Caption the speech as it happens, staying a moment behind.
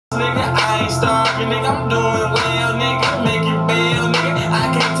me, nigga. I'm doing well, nigga. Make it bail, nigga. I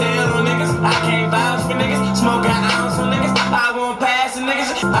can't tell on niggas. I can't vouch for niggas. Smoke an ounce on niggas. I won't pass the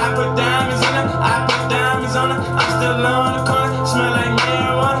niggas. I put diamonds in them. I put diamonds on them. I'm still on the corner. Smell like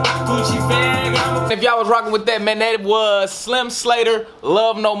marijuana. Gucci fag. If y'all was rocking with that, man, that was Slim Slater,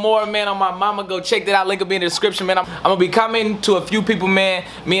 Love No More, man, on my mama. Go check that out. Link will be in the description, man. I'm gonna be commenting to a few people, man.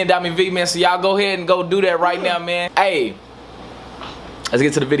 Me and Dami V, man. So y'all go ahead and go do that right now, man. Hey, let's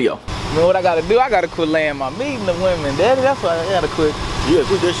get to the video. Man, what I gotta do? I gotta quit laying my meat in the women, daddy. That's why I gotta quit. Yeah,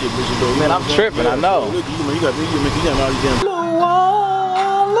 quit that shit, bitch. Though. Man, I'm tripping. I know. Look, you got all these damn.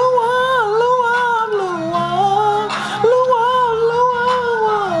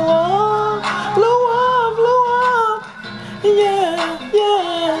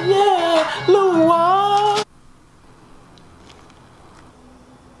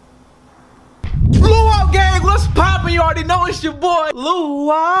 You already know it's your boy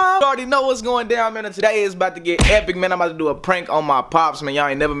Luwa. You already know what's going down, man. And today is about to get epic, man. I'm about to do a prank on my pops, man. Y'all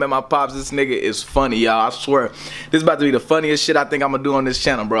ain't never met my pops. This nigga is funny, y'all. I swear. This is about to be the funniest shit I think I'm gonna do on this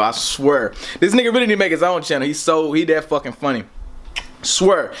channel, bro. I swear. This nigga really need to make his own channel. He that fucking funny.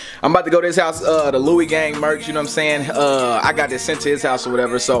 Swear. I'm about to go to his house, the Louis gang merch, you know what I'm saying? I got this sent to his house or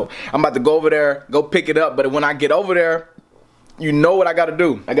whatever, so I'm about to go over there, go pick it up. But when I get over there, you know what I gotta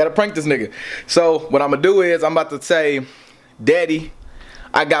do. I gotta prank this nigga. So what I'm gonna do is I'm about to say, Daddy,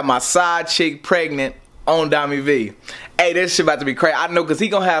 I got my side chick pregnant on Dami V. Hey, this shit about to be crazy. I know, cause he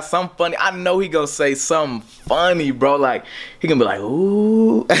gonna have something funny. I know he gonna say something funny, bro. Like, he gonna be like,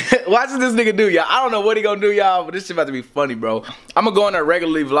 ooh. Watch what this nigga do, y'all. I don't know what he gonna do, y'all, but this shit about to be funny, bro. I'm gonna go in there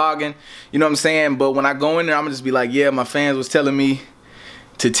regularly vlogging, you know what I'm saying? But when I go in there, I'm gonna just be like, yeah, my fans was telling me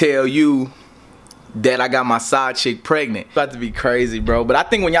to tell you that I got my side chick pregnant. It's about to be crazy, bro. But I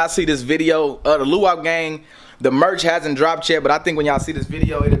think when y'all see this video, the Luwak gang, the merch hasn't dropped yet, but I think when y'all see this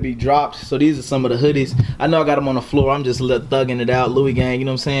video, it'll be dropped. So these are some of the hoodies. I know I got them on the floor. I'm just thugging it out. Louis gang, you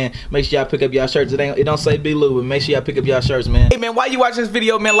know what I'm saying? Make sure y'all pick up y'all shirts. It don't say Big Lou, but make sure y'all pick up y'all shirts, man. Hey, man, while you watching this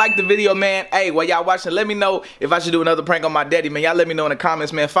video, man, like the video, man. Hey, while y'all watching, let me know if I should do another prank on my daddy, man. Y'all let me know in the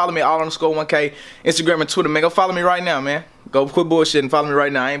comments, man. Follow me all_1K, Instagram and Twitter, man. Go follow me right now, man. Go quit bullshitting. Follow me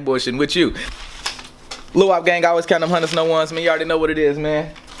right now. I ain't bullshitting with you. Luwak gang, I always count them hundreds, no ones, man. You already know what it is,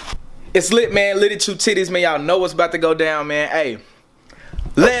 man. It's lit, man. Litty two titties, man. Y'all know what's about to go down, man. Hey,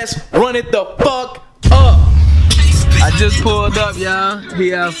 let's run it the fuck up. I just pulled up, y'all.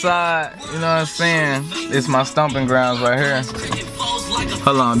 He outside. You know what I'm saying? It's my stomping grounds right here.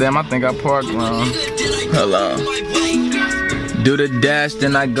 Hold on, damn. I think I parked wrong. Hold on. Do the dash,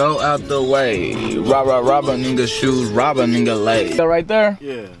 then I go out the way. Robber nigga shoes, robber nigga leg. Right there?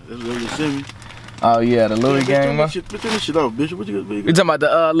 Yeah, that's where you see me. Oh yeah, the Louis gang. Turn this shit off, bitch. What you talking about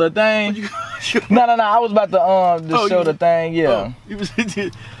the little thing? No. I was about to just show the thing. Yeah. You can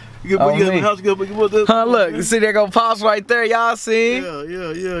put your house, you can put this. Look, you see there go Pops right there. Y'all see?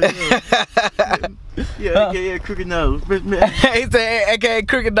 Yeah, AKA Crooked Nose. He said AKA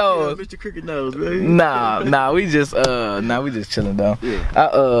Crooked Nose. Yeah, Mr. Crooked Nose, man. Nah, we just chilling though.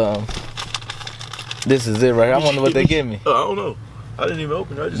 Yeah. This is it right here. I wonder what they give me. I don't know. I didn't even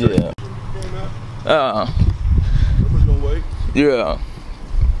open it. I just Someone's gonna wait. Yeah.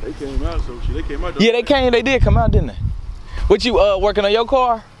 They came out, so shit. They came out. Yeah, they did come out, didn't they? What you working on your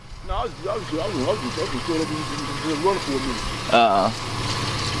car? No, I was running for a minute.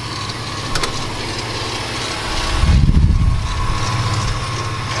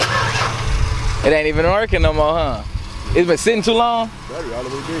 It ain't even working no more, huh? It's been sitting too long? Battery all the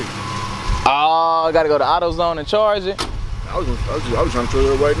way dead. Oh, I gotta go to AutoZone and charge it. I was trying to fill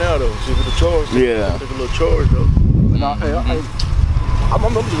it up right now though. See with the charge. Yeah. Take a little charge though. No, hey, I'm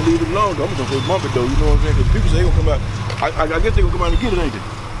just gonna leave it alone though. I'm just gonna bump it though. You know what I'm saying? Cause people say they gonna come out. I guess they gonna come out and get it, ain't they?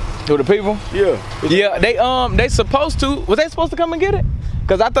 Who, the people? Yeah. Yeah. They supposed to. Was they supposed to come and get it?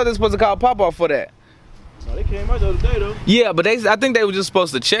 Cause I thought they were supposed to call Pop off for that. No, they came out the other day though. Yeah, but I think they were just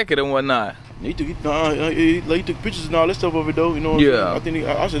supposed to check it and whatnot. He took pictures and all that stuff of it though, you know what I'm saying?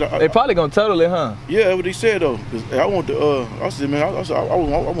 I think they probably gonna total it, huh? Yeah, that's what they said though. Cause I want to, I said, man, I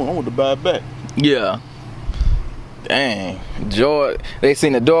want to buy it back. Yeah. Dang. They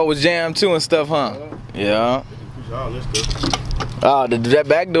seen the door was jammed too and stuff, huh? Yeah. Oh, that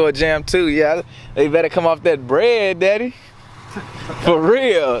back door jammed too. Yeah. They better come off that bread, daddy. For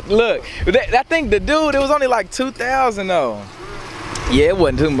real. Look, I think the dude, it was only like 2,000 though. Yeah, it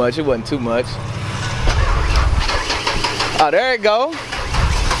wasn't too much. It wasn't too much. Oh, there it go.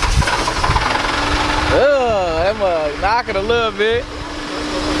 That mug knocking a little bit.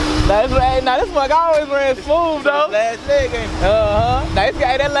 Now this mug always ran smooth though. Last leg ain't it? Now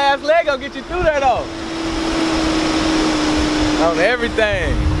that last leg gonna get you through there though. On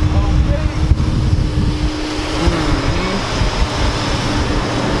everything.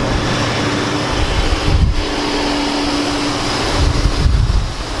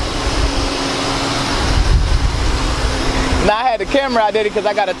 camera out there because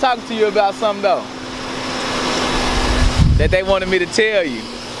I gotta talk to you about something though. That they wanted me to tell you.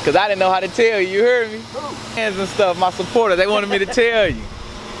 Cause I didn't know how to tell you, you heard me? Fans and stuff, my supporters, they wanted me to tell you.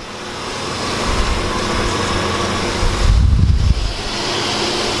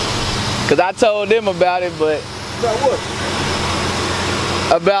 Cause I told them about it, but About what?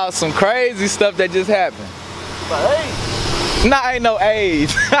 about some crazy stuff that just happened. About AIDS? Nah, ain't no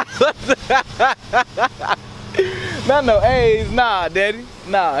AIDS. Not no AIDS, nah, daddy.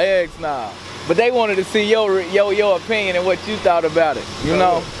 Nah, eggs, nah. But they wanted to see your opinion and what you thought about it, you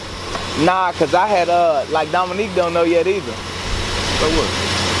know? Nah, cause I had like Dominique don't know yet either. So what?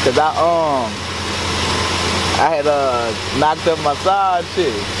 Cause I had knocked up my side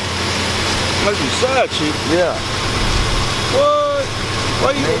chick. Like your side chick? Yeah. What?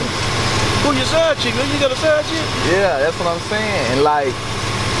 Why you? Who your side chick? You got a side chick? Yeah, that's what I'm saying. And like,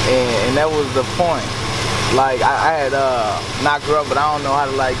 and that was the point. Like I had knocked her up, but I don't know how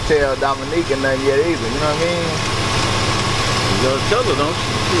to like tell Dominique and nothing yet either. You know what I mean? You gotta tell her, don't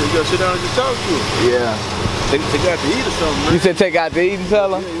you? You gotta sit down and just talk to her. Yeah. Take out to eat or something, man. You said take out to eat and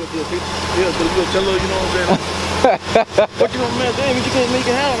tell her? Yeah, you gotta tell her, you know what I'm saying? What you want, man? Damn, you can't make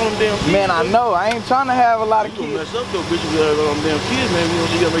it happen on them damn kids. Man, I know. I ain't trying to have a lot of You kids. mess up though, bitch. You gotta have on them damn kids, man. You know,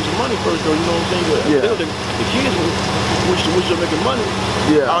 you gotta make some money first, though. You know what I'm saying? Yeah. The kids wish you're making money.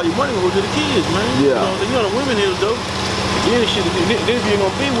 Yeah. All your money goes to the kids, man. Yeah. You know the women is though. Then shit, then if you ain't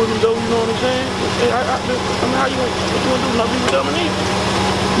gonna be with them though, you know what I'm saying? I mean, how you what you gonna do? Not be with Dominique?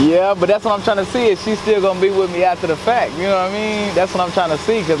 Yeah, but that's what I'm trying to see. Is she still gonna be with me after the fact? You know what I mean? That's what I'm trying to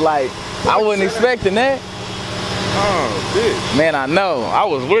see. Cause like, I wasn't expecting that. Oh, bitch. Man, I know. I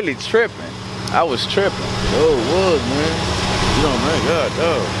was really tripping. I was tripping. Oh, it was, man. You know, man, God,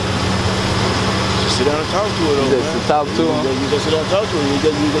 dog. Just sit down and talk to her, though, Just man. to talk to her? You just sit down and talk to her. You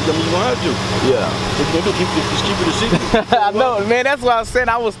gonna have to. Yeah. What you gonna do? Just keep it a secret. I know, man. That's what I was saying.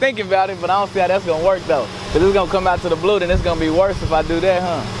 I was thinking about it, but I don't see how that's gonna work though. Cause it's gonna come out to the blue, then it's gonna be worse if I do that,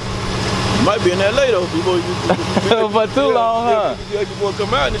 huh? You might be in LA though, before you For too long, huh? Yeah, you want to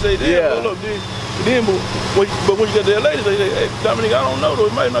come out and say, damn, hold up, then, but when you get to LA, they say, hey, Dominique, I don't know though,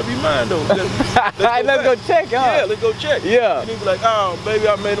 it might not be mine though. Let's go check, huh? Yeah, let's go check. Yeah. And they be like, oh, baby,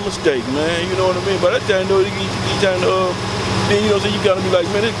 I made a mistake, man. You know what I mean? By that time, though, you kind of, then, you know what I'm saying, you gotta be like,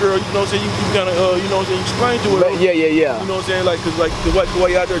 man, this girl, you know what I'm saying, you kind of, you know what I'm saying, explain to her. Yeah. You know what I'm saying, like, cause like, the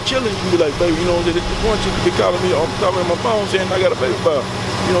way you out there chilling, you can be like, baby, you know what I'm saying, this one chick be calling me, I'm talking on my phone saying, I got a baby by her.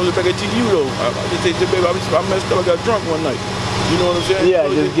 You know, back at TU though. I just say, baby, I messed up, I got drunk one night. You know what I'm saying? Yeah,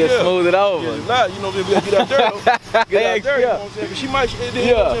 just get smooth it over. Yeah, you know, we gotta get out there though. Get out there, you know what I'm saying? But she might, you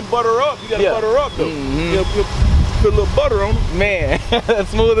know what I'm saying, butter her up. You gotta butter her up though. Put a little butter on her. Man,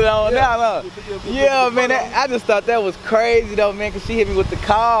 smooth it on down, huh? Yeah, man, I just thought that was crazy though, man, cause she hit me with the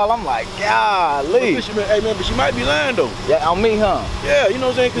call. I'm like, golly. Hey man, but she might be lying though. Yeah, on me, huh? Yeah, you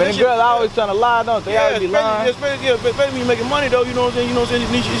know what I'm saying? Man, the girls always trying to lie, don't they? They always be lying. Yeah, but when you making money though, you know what I'm saying? You know what I'm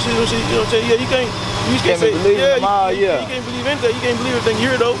saying? Yeah, you can't say, believe them all, you can't believe anything. You can't believe everything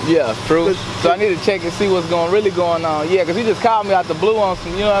you hear though. Yeah, true. So I need to check and see what's really going on. Yeah, cause he just called me out the blue on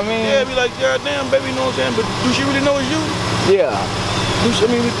some, you know what I mean? Yeah, be like, God damn, baby, you know what I'm saying? But do she really know it's you? Yeah. I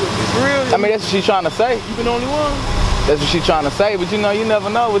mean, for real? I mean, that's what she's trying to say. You been the only one? That's what she's trying to say, but you know, you never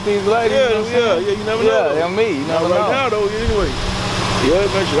know with these ladies. Yeah, you never know. Yeah, me, you never know. Right now, though, anyway. Yeah,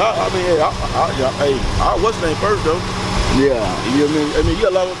 man, shit, I mean, I what's the name first, though? Yeah. You know what I mean? You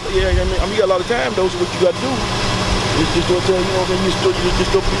got a lot of, you got a lot of time, though, so what you got to do? Just what you know what I mean? You just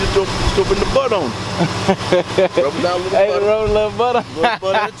put the butt on. Rub it down a little butter. Hey, rub a little butter. Little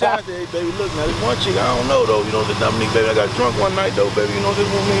butter at a time. Say, hey, baby, look, now this one chick, I don't know though. You know, Dominique, baby, I got drunk one night though, baby. You know, this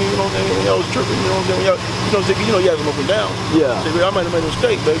one thing, you know what I'm saying? I was tripping. You know what I'm saying? You know, you have them up and down. Yeah. Say, baby, I might have made a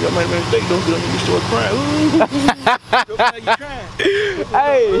mistake, baby. I might have made a mistake. Don't get on you start crying. You crying.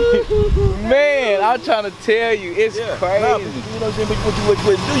 Hey, man, I'm trying to tell you, it's crazy. Nah, but, you know what I'm saying? But what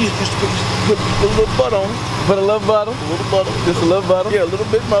you do, you just put a little butter on. Put a little butter. A little butter. Just a little butter? Yeah, a little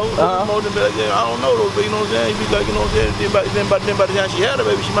bit more. A little more than that. Yeah, I don't know though, but you know what I'm saying? You be like, you know what I'm saying? Then by the time she had her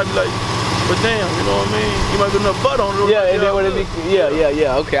baby, she might be like, but damn, you know what I mean? You might put enough butter on it. Yeah, and then what it be?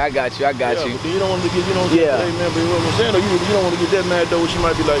 Yeah. Okay, I got you. But you don't want to get, you know what I'm saying? Hey, man, but you know what I'm saying? Though, you don't want to get that mad though. She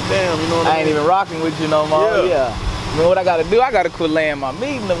might be like, damn, you know what I mean? I ain't even rocking with you no more. Yeah. I mean, what I gotta do? I gotta quit laying my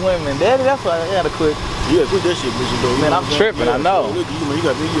meat in the women, daddy. That's why I gotta quit. Yeah, quit that shit, bitch, though. Man, I'm tripping. I know. Look, you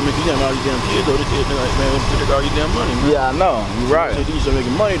got all these damn kids though. This kid, like, man, take all your damn money, man. Yeah, I know. You right. They start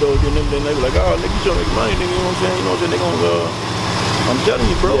making money though. Then they be like, oh, nigga, you start making money, nigga. You know what I'm saying? You know what I'm saying? They gonna, I'm telling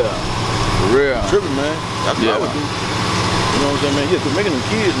you, bro. Yeah. For real. Tripping, man. That's what I would do. You know what I'm saying, man? Yeah, cause making them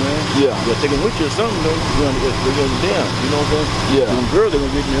kids, man. Yeah. You gotta take them with you or something, though. They're gonna be down. You know what I'm saying? Yeah. Them girls, they're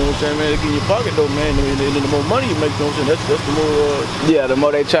gonna get, you know what I'm saying, man? They get in your pocket, though, man. And then the more money you make, you know what I'm saying? That's the more. Yeah, the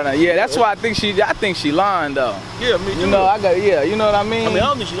more they tryna. Yeah, that's why I think she lying though. Yeah, me too. You know, you know what I mean? I mean,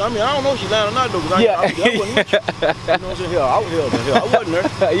 I don't know if she lying or not, though. Cause I wasn't with you. You know what I'm saying? Hell, I wasn't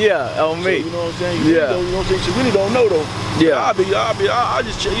there. Yeah, on me. So, you know what I'm saying? Yeah. You know what I'm saying? She really don't know, though. Yeah. I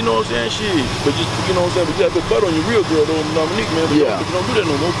just, you know what I'm saying? Shit. But just, you know what I'm saying? But you got good butt on your real girl, though, Dominique, man. But Yeah. don't do that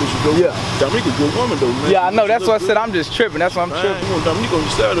no more, bitch. Yeah. Dominique a good woman, though, man. Yeah, I know. That's what I said. I'm just tripping. That's why I'm tripping. You know, Dominique on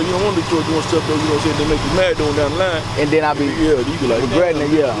your side, though. You don't want to do doing stuff, though, you know what I'm saying? They make you mad, though, down the line. And then I be you be like, regretting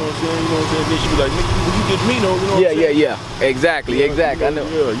it, yeah. You know what I'm saying? You know what I'm saying? Then she be like, nigga, you get me, though, you know what I'm saying? Yeah. Exactly. I know.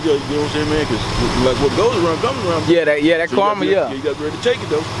 Yeah, you know what I'm saying, man? Because, like, what goes around comes around. That So karma, you got ready to take it,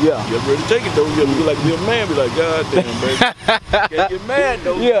 though. Yeah. You got ready to take it, though. You got to be like, be a man, be like, God damn, baby. Can't get mad,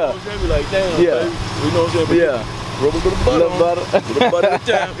 though. Yeah. You know what I'm saying? Be like, damn, Yeah. baby. You know what I'm saying? But Yeah. rub a bit of butter. Little butter. A little butter at a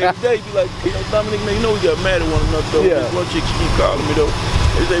time. Every day, you be like, you know, Dominique, man, you know we got mad at one another, though. Yeah. This one chick, she keep calling me, though.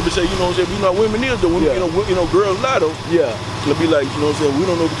 They say, you know what I'm saying? You know, women is, though. Women, you know, girls lie, though. Yeah. It'll be like, you know what I'm saying? We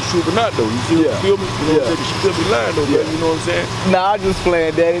don't know if it's true or not, though. You feel me? You know what I'm saying? She could be lying, though, baby. You know what I'm saying? Nah, I'm just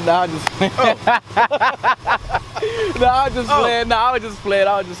playing, Daddy. Nah, I'm just playing. Nah, I'm just playing. Nah, I was just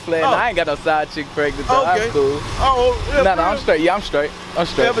playing. Nah, I ain't got no side chick pregnant, though. Okay. I'm cool. Yeah, Nah, I'm straight. Yeah, I'm straight.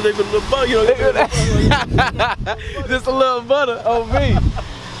 Yeah, but they put a little butter, you know. Just a little butter on me.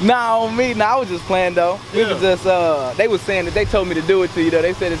 Nah, on me. Nah, I was just playing though. We was just they was saying that they told me to do it to you though.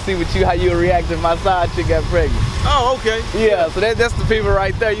 They said to see how you would react if my side chick got pregnant. Oh, okay. Yeah, so that's the people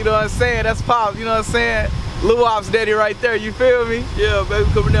right there. You know what I'm saying? That's Pop. You know what I'm saying? Lil Op's daddy right there. You feel me? Yeah, baby,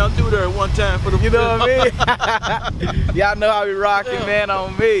 coming down through there one time for the. You know what I mean? Y'all know how we rocking, man.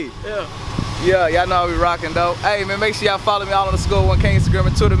 On me. Yeah, y'all know how we rocking though. Hey man, make sure y'all follow me all on the Score1K Instagram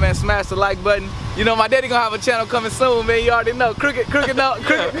and Twitter, man. Smash the like button. You know my daddy gonna have a channel coming soon, man. You already know. Cricket no.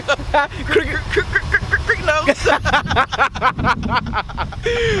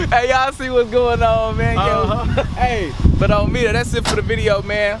 Hey, y'all see what's going on, man. Hey, but on me, that's it for the video,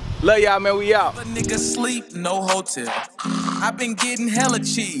 man. Love y'all, man. We out. A nigga sleep, no hotel. I been getting hella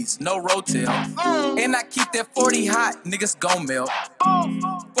cheese, no rotel. And I keep that 40 hot, niggas gon' melt.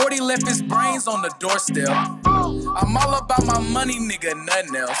 40 left his brains on the doorstep. I'm all about my money, nigga,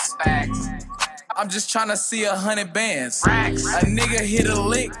 nothing else. I'm just tryna see 100 bands. A nigga hit a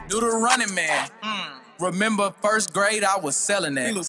lick, do the running man. Remember first grade, I was selling that.